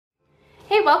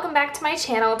Hey, welcome back to my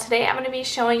channel. Today I'm going to be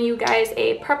showing you guys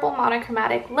a purple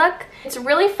monochromatic look. It's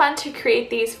really fun to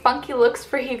create these funky looks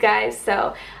for you guys,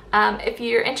 so if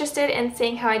you're interested in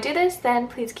seeing how I do this, then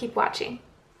please keep watching.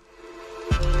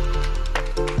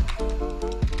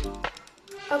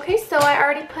 Okay, so I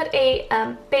already put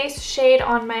a base shade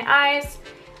on my eyes,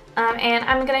 and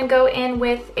I'm going to go in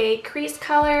with a crease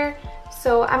color.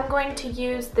 So I'm going to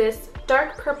use this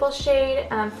dark purple shade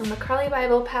from the Carly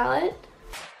Bible palette.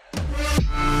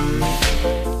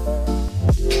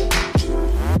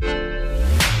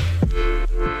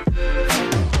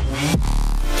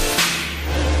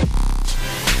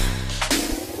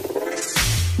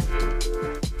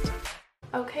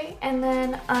 Okay, and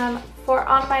then for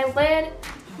on my lid,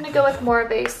 I'm going to go with more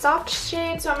of a soft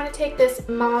shade. So I'm going to take this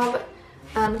mauve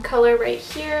color right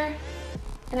here,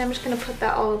 and I'm just going to put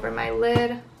that all over my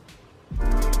lid.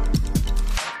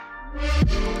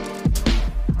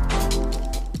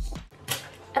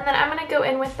 And then I'm going to go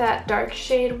in with that dark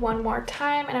shade one more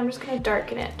time, and I'm just going to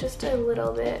darken it just a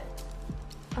little bit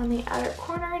on the outer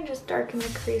corner and just darken the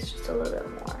crease just a little bit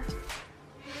more.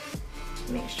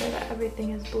 Make sure that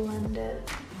everything is blended.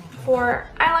 For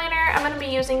eyeliner, I'm going to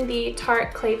be using the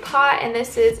Tarte Clay Pot, and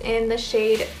this is in the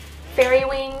shade Fairy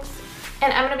Wings.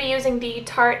 And I'm going to be using the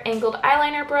Tarte Angled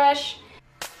Eyeliner Brush.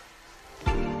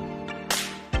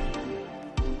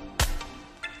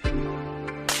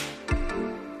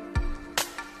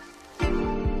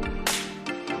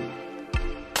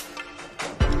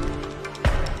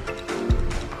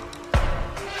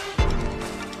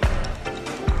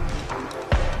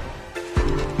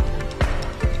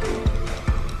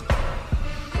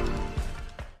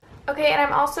 Okay, and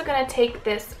I'm also going to take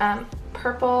this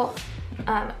purple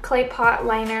clay pot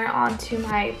liner onto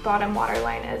my bottom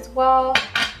waterline as well.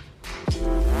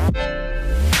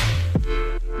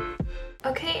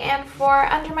 Okay, and for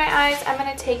under my eyes, I'm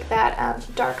going to take that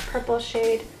dark purple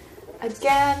shade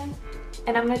again,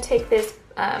 and I'm going to take this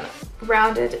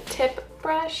rounded tip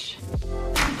brush.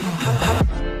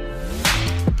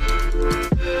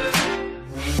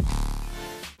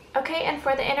 Okay, and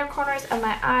for the inner corners of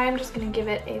my eye, I'm just going to give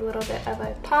it a little bit of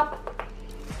a pop.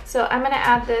 So I'm going to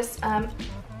add this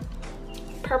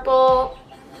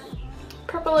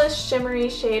purplish shimmery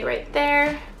shade right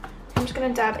there. I'm just going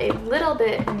to dab a little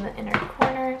bit in the inner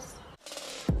corners.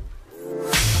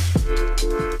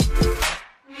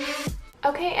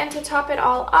 Okay, and to top it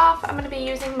all off, I'm going to be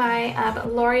using my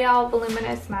L'Oreal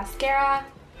Voluminous Mascara.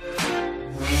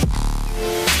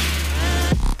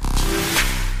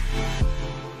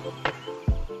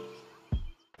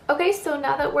 Okay, so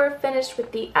now that we're finished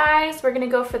with the eyes, we're going to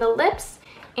go for the lips.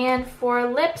 And for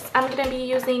lips, I'm going to be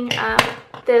using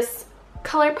this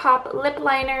ColourPop lip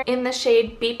liner in the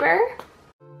shade Beeper.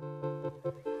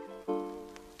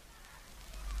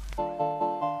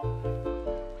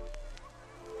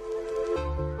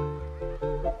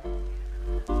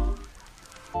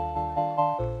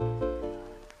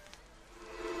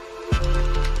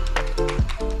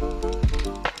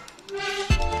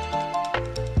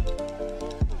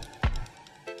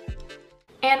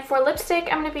 And for lipstick,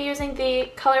 I'm going to be using the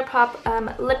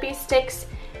ColourPop Lippy Sticks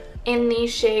in the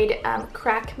shade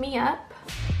Crack Me Up.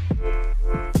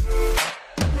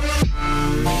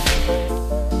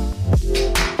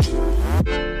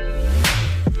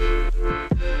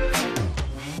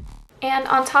 And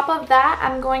on top of that,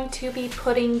 I'm going to be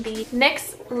putting the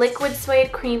NYX Liquid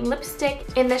Suede Cream Lipstick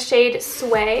in the shade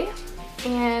Sway.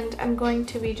 And I'm going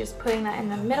to be just putting that in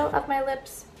the middle of my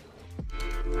lips.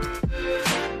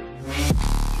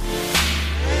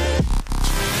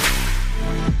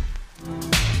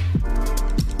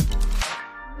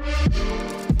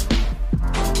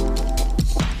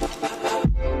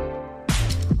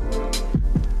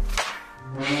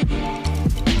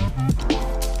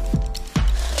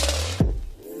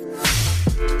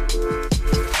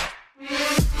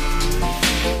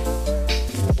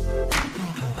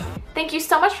 Thank you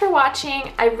so much for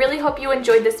watching. I really hope you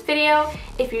enjoyed this video.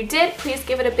 If you did, please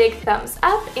give it a big thumbs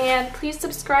up, and please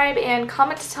subscribe and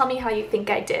comment to tell me how you think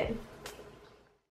I did.